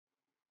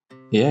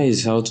Here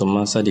is how to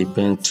master the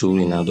pen tool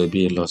in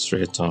Adobe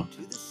Illustrator.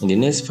 In the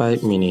next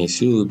 5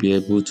 minutes, you will be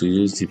able to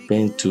use the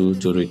pen tool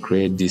to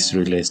recreate this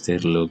real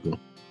estate logo.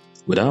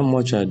 Without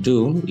much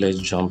ado, let's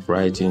jump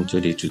right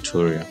into the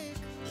tutorial.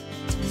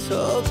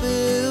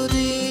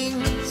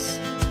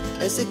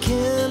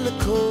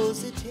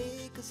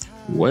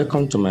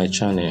 Welcome to my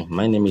channel.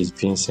 My name is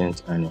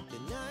Vincent Annie.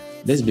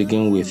 Let's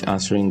begin with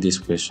answering this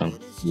question.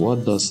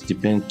 What does the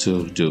pen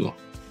tool do?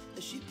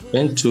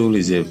 Pen tool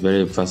is a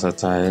very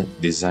versatile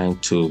design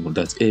tool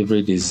that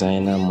every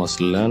designer must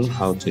learn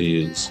how to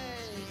use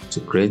to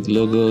create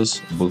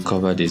logos, book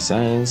cover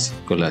designs,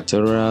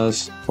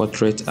 collaterals,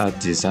 portrait art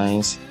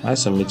designs,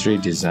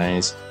 isometric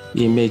designs,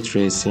 image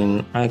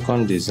tracing,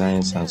 icon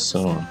designs, and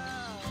so on.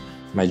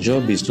 My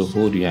job is to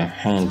hold your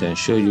hand and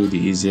show you the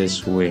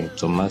easiest way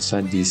to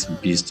master this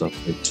beast of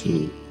a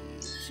tool.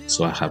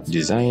 So I have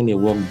designed a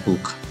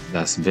workbook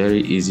that's very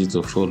easy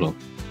to follow.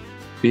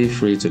 Feel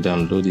free to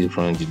download it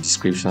from the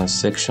description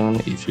section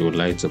if you would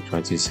like to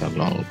practice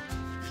along.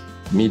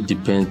 Meet the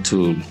pen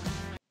tool.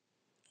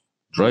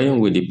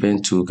 Drawing with the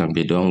pen tool can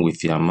be done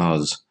with your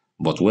mouse,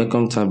 but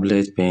Wacom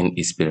tablet pen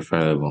is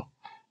preferable.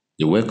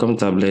 The Wacom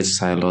tablet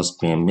stylus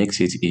pen makes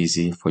it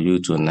easy for you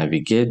to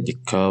navigate the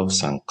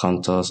curves and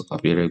contours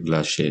of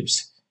irregular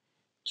shapes.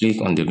 Click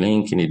on the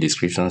link in the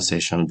description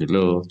section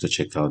below to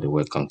check out the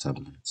Wacom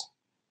tablet.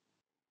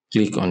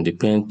 Click on the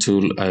pen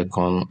tool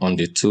icon on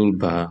the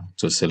toolbar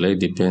to select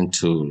the pen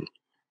tool,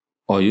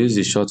 or use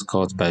the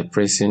shortcut by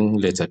pressing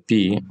letter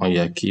P on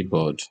your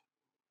keyboard.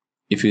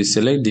 If you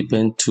select the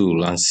pen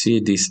tool and see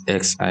this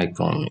X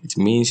icon, it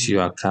means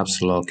your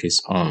caps lock is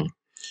on.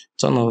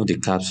 Turn off the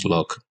caps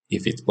lock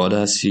if it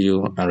bothers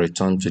you and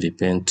return to the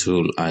pen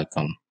tool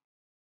icon.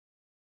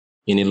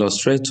 In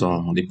Illustrator,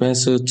 the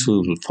pencil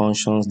tool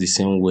functions the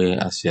same way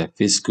as your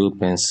physical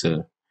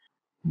pencil,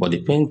 but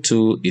the pen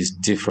tool is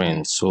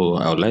different, so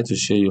I would like to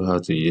show you how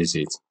to use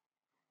it.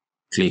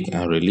 Click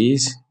and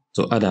release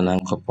to add an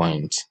anchor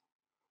point.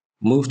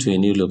 Move to a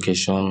new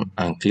location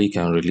and click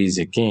and release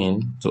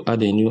again to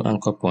add a new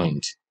anchor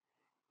point.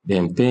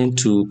 Then pen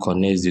tool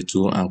connects the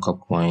two anchor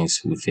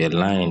points with a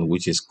line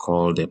which is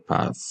called a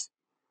path.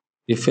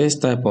 The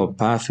first type of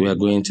path we are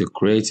going to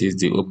create is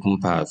the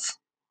open path.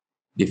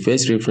 The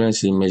first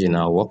reference image in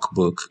our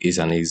workbook is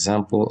an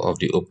example of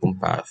the open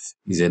path.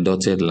 It's a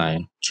dotted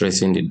line.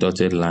 Tracing the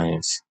dotted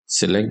lines,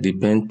 select the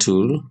pen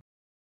tool,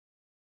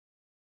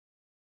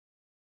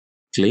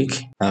 click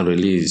and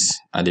release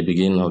at the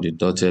beginning of the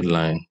dotted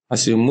line.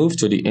 As you move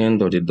to the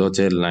end of the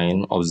dotted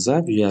line,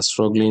 observe you are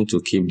struggling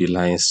to keep the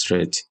line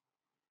straight.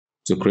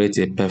 To create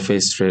a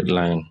perfect straight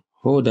line,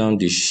 hold down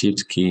the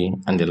Shift key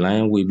and the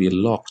line will be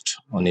locked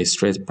on a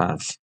straight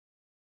path.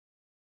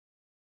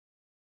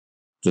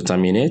 To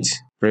terminate,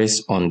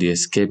 press on the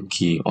Escape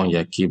key on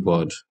your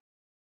keyboard.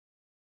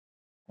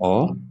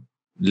 Or,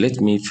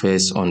 let me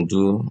first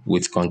undo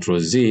with Ctrl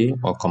Z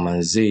or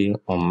Command Z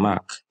on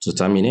Mac. To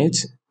terminate,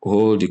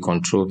 hold the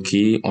Control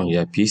key on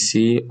your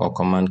PC or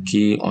Command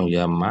key on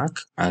your Mac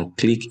and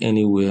click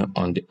anywhere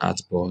on the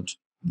artboard.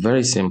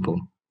 Very simple.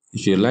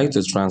 If you like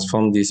to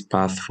transform this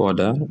path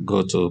further,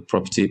 go to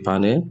Property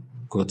panel,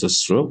 go to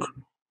Stroke,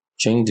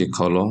 change the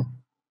color,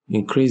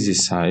 increase the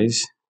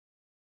size,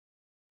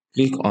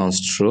 click on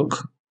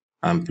Stroke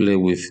and play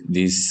with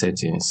these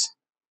settings.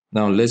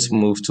 Now let's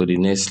move to the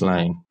next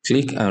line.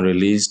 Click and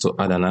release to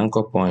add an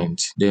anchor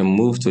point. Then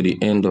move to the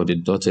end of the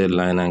dotted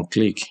line and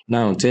click.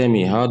 Now tell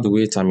me, how do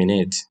we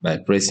terminate? By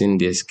pressing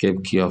the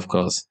Escape key, of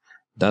course.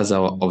 That's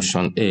our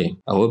option A.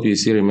 I hope you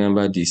still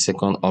remember the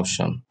second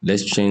option.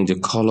 Let's change the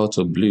color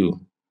to blue.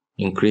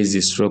 Increase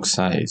the stroke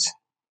size.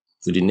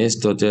 To the next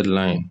dotted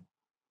line.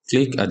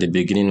 Click at the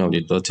beginning of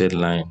the dotted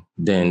line,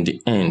 then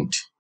the end.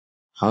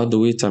 How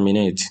do we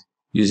terminate?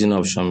 Using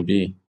option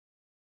B.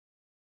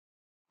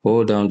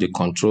 Hold down the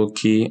Control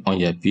key on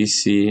your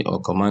PC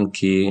or Command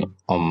key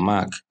on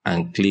Mac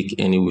and click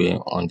anywhere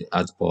on the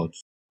artboard.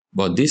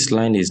 But this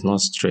line is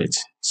not straight,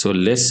 so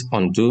let's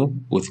undo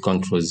with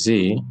Ctrl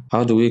Z.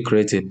 How do we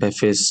create a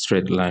perfect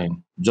straight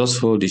line? Just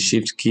hold the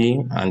Shift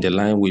key and the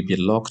line will be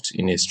locked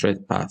in a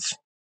straight path.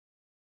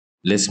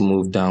 Let's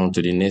move down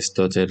to the next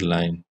dotted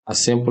line.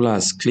 As simple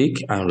as click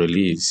and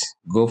release.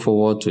 Go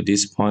forward to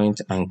this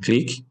point and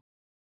click.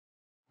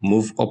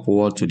 Move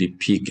upward to the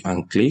peak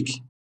and click.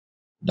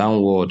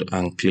 Downward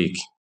and click.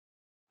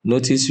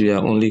 Notice we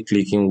are only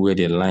clicking where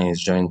the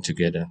lines join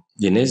together.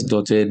 The next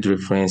dotted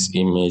reference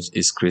image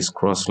is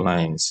crisscross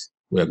lines.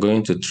 We are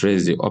going to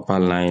trace the upper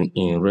line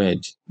in red.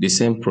 The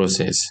same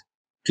process.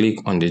 Click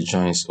on the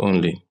joints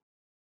only.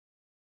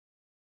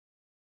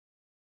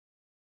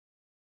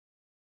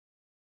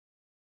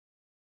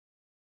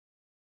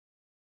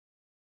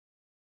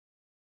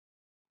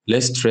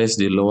 Let's trace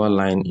the lower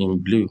line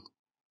in blue.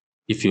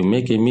 If you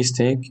make a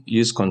mistake,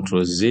 use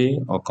Ctrl Z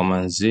or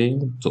Command Z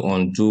to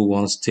undo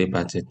one step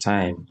at a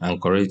time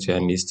and correct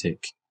your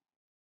mistake.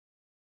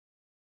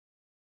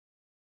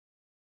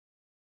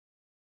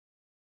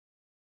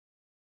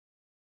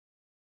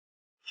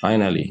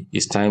 Finally,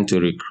 it's time to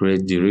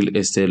recreate the real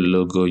estate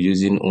logo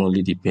using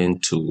only the pen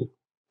tool.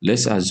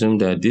 Let's assume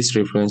that this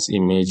reference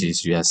image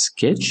is your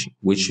sketch,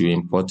 which you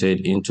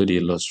imported into the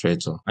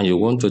Illustrator, and you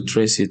want to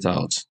trace it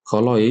out,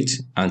 color it,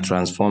 and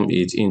transform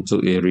it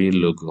into a real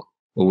logo.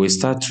 We will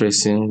start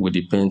tracing with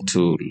the pen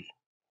tool.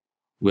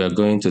 We are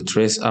going to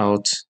trace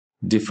out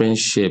different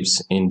shapes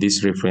in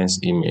this reference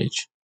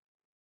image,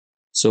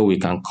 so we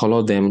can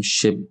color them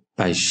shape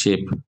by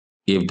shape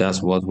if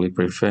that's what we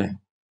prefer.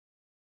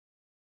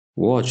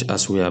 Watch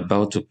as we are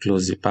about to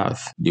close the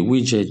path. The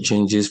widget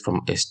changes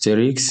from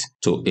asterisks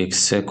to a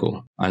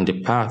circle, and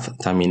the path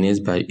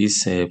terminates by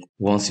itself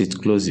once it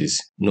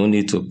closes. No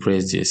need to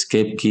press the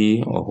escape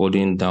key or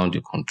holding down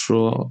the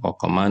control or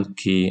command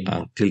key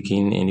and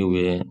clicking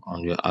anywhere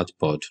on your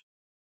artboard.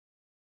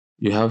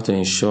 You have to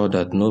ensure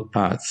that no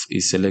path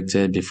is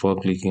selected before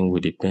clicking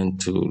with the pen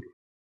tool.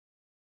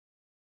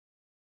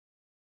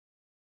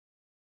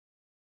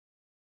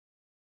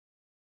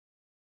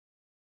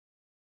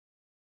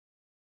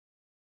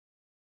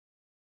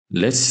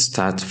 Let's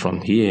start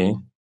from here.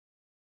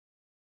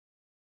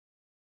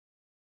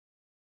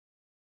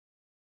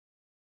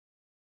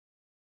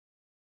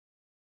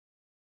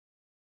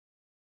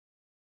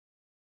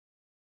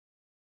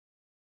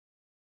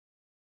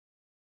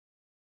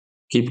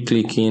 Keep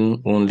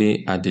clicking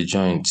only at the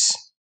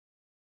joints.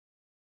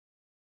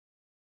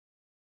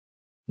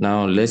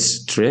 Now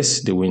let's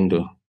trace the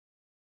window.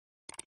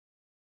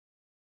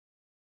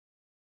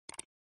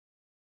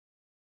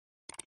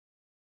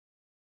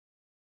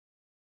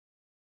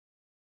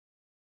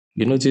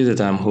 You notice that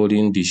I'm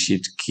holding the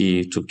Shift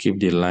key to keep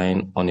the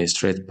line on a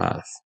straight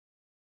path.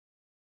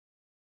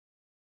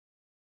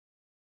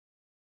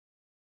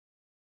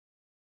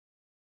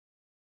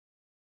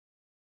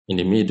 In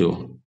the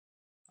middle,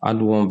 add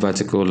one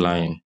vertical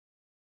line,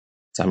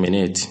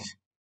 terminate,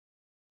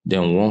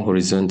 then one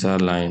horizontal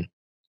line,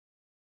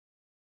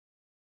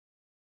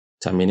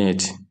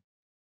 terminate.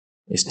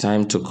 It's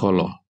time to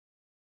color.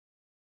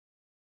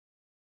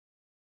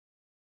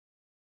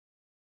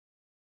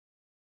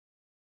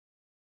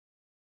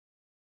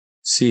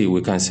 See,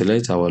 we can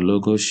select our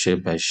logo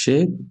shape by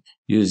shape,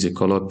 use the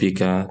color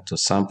picker to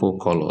sample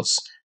colors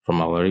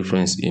from our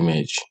reference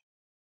image.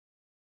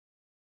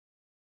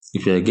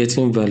 If you are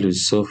getting value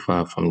so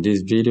far from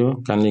this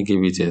video, kindly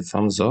give it a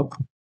thumbs up.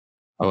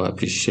 I will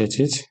appreciate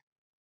it.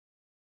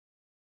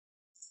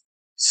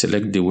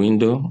 Select the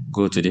window,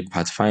 go to the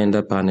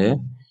Pathfinder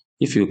panel.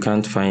 If you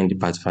can't find the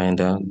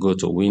Pathfinder, go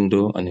to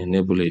Window and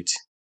enable it.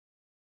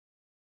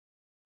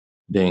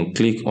 Then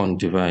click on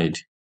Divide.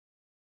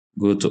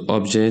 Go to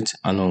Object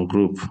and on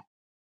Group.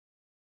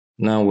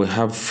 Now we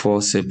have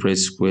 4 separate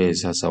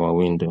squares as our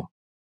window.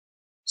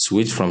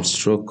 Switch from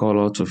stroke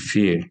color to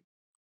fill.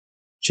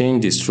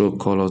 Change the stroke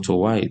color to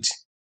white.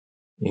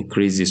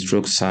 Increase the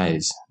stroke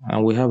size,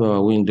 and we have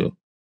our window.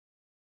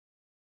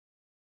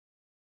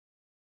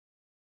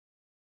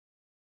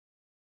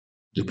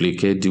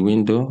 Duplicate the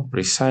window,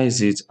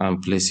 resize it, and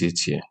place it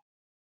here.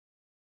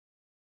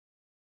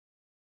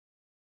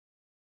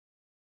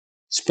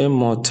 Spend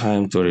more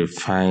time to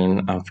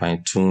refine and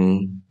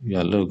fine-tune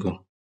your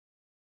logo.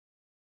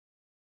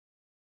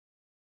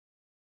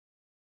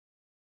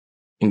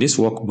 In this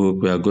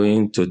workbook, we are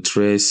going to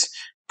trace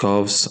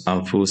curves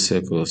and full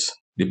circles.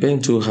 The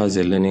pen tool has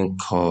a learning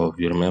curve,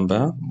 you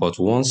remember, but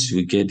once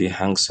you get the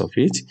hangs of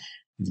it,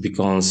 it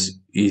becomes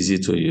easy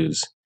to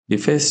use. The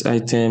first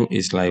item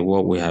is like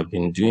what we have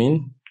been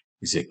doing,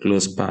 is a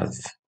closed path.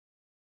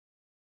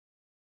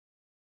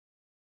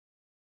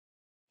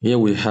 Here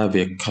we have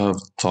a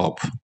curved top.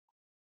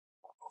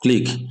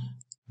 Click,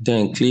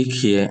 then click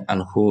here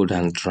and hold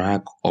and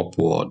drag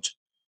upward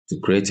to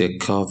create a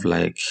curve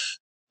like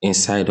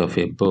inside of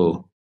a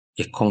bow,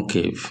 a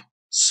concave.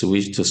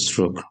 Switch to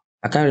stroke.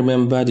 I can't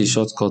remember the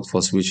shortcut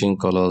for switching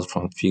colors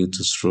from fill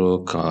to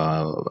stroke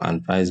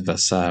and vice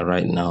versa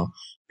right now.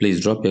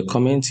 Please drop a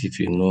comment if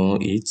you know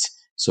it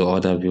so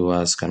other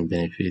viewers can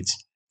benefit.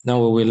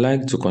 Now we would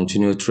like to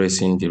continue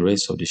tracing the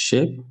rest of the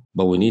shape,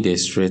 but we need a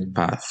straight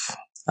path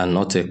and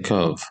not a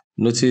curve.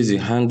 Notice the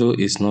handle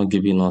is not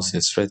giving us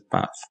a straight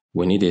path.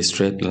 We need a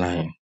straight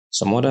line.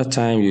 Some other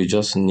time you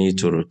just need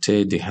to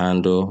rotate the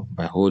handle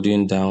by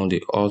holding down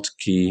the Alt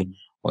key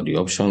or the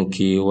Option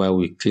key while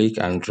we click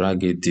and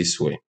drag it this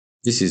way.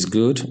 This is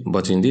good,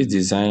 but in this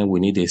design we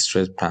need a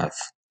straight path.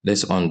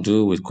 Let's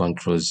undo with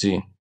Ctrl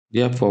Z.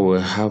 Therefore, we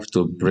have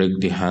to break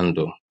the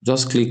handle.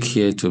 Just click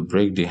here to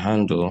break the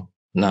handle.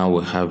 Now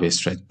we have a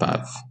straight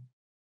path.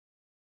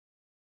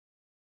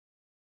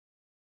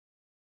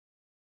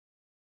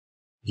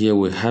 Here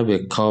we have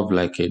a curve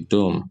like a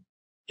dome,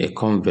 a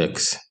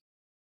convex.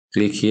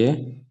 Click here,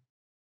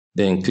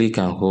 then click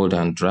and hold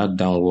and drag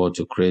downward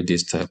to create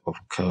this type of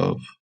curve.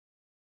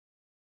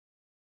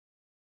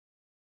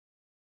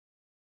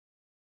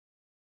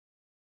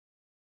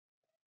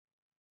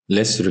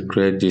 Let's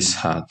recreate this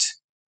heart.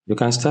 You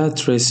can start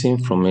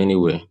tracing from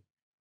anywhere.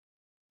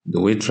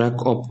 Do we drag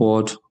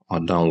upward or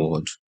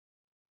downward?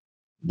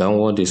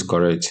 Downward is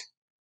correct.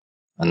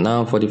 And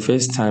now for the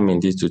first time in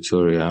this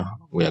tutorial,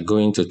 we are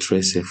going to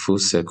trace a full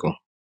circle.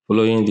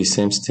 Following the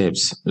same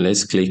steps,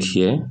 let's click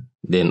here,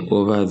 then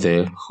over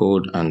there,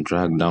 hold and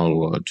drag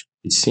downward.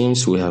 It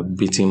seems we have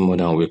beaten more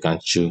than we can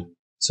chew.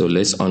 So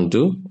let's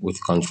undo with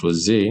Ctrl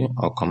Z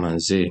or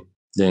Command Z.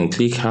 Then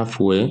click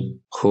halfway,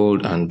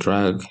 hold and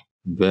drag.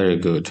 Very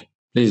good.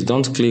 Please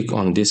don't click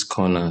on this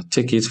corner,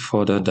 take it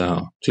further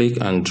down. Click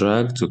and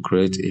drag to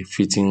create a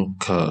fitting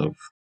curve.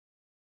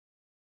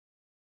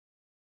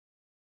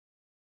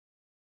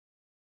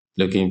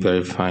 Looking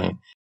very fine.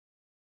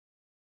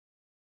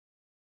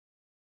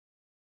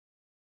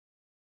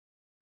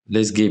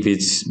 Let's give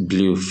it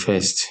blue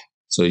first.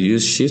 So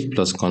use Shift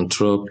plus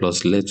Ctrl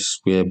plus left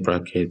square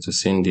bracket to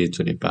send it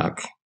to the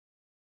back.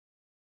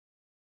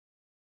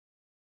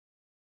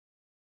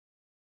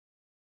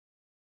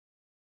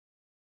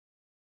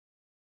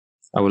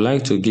 I would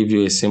like to give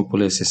you a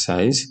simple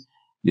exercise.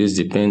 Use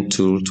the pen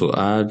tool to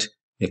add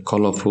a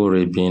colorful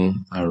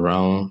ribbon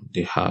around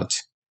the heart.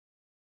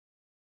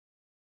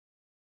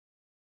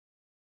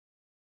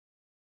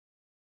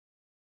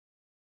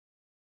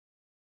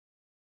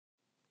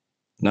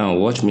 Now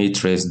watch me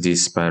trace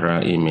this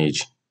spiral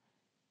image.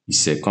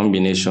 It's a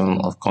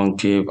combination of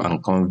concave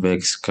and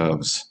convex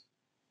curves.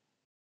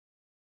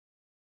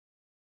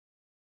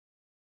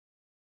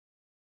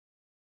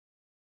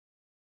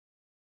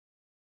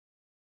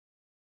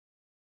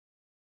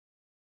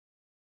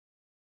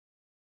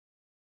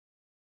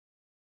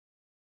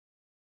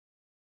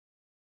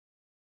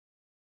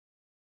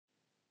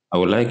 I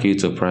would like you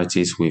to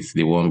practice with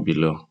the one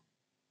below.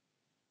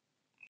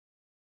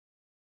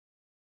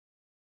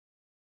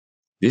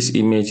 This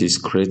image is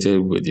created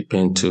with the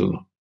pen tool.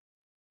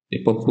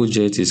 The purple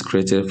jet is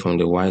created from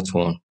the white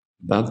one.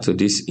 Back to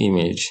this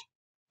image.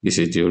 This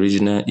is the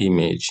original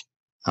image.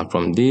 And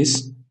from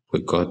this,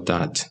 we got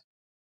that.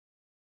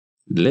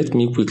 Let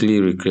me quickly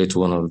recreate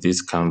one of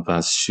these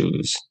canvas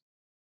shoes.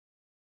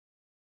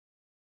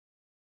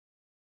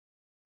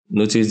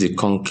 Notice the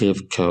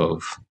concave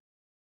curve.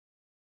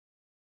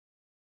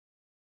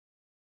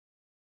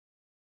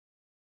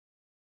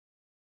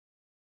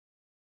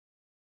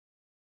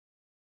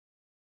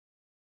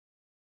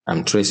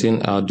 I'm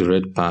tracing out the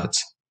red part.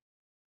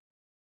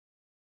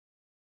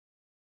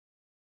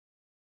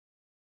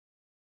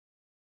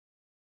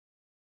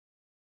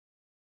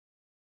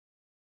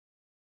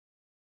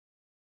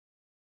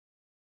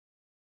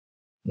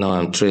 Now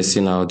I'm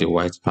tracing out the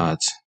white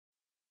part.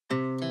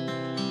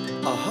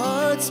 Our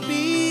hearts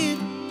beat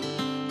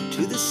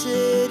to the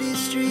city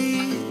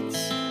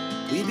streets.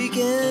 We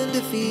began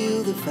to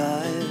feel the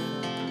fire.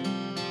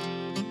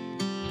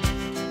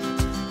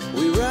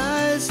 We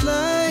rise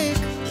like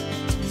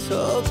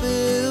tall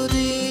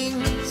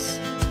buildings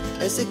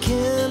as the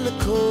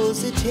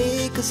chemicals, they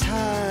take us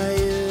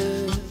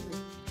higher.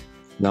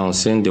 Now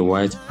send the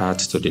white part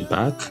to the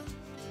back.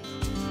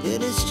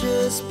 And it's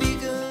just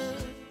begun.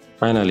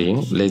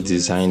 Finally, let's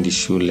design the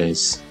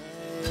shoelace.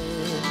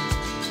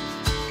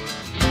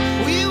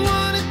 We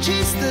wanna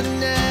chase the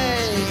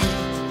night,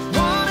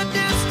 wanna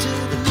dance to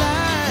the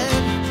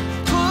light,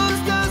 pull the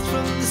stars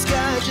from the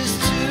sky,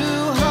 just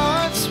two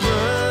hearts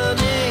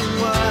running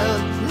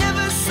wild.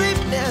 Never sleep,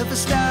 never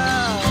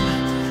stop,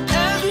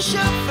 as we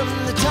shout from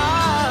the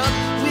top.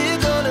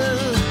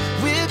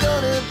 We're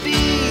gonna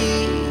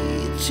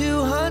be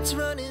two hearts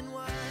running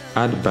wild.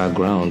 Add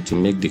background to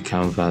make the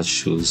canvas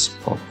shoes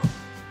pop.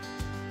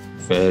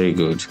 Very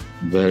good,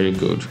 very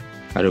good.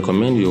 I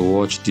recommend you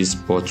watch this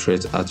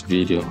portrait art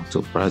video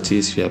to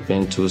practice your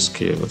pen tool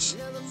skills.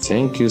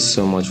 Thank you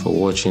so much for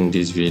watching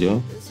this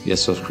video. Your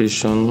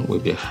subscription will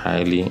be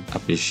highly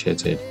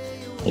appreciated.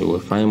 You will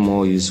find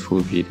more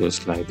useful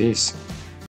videos like this.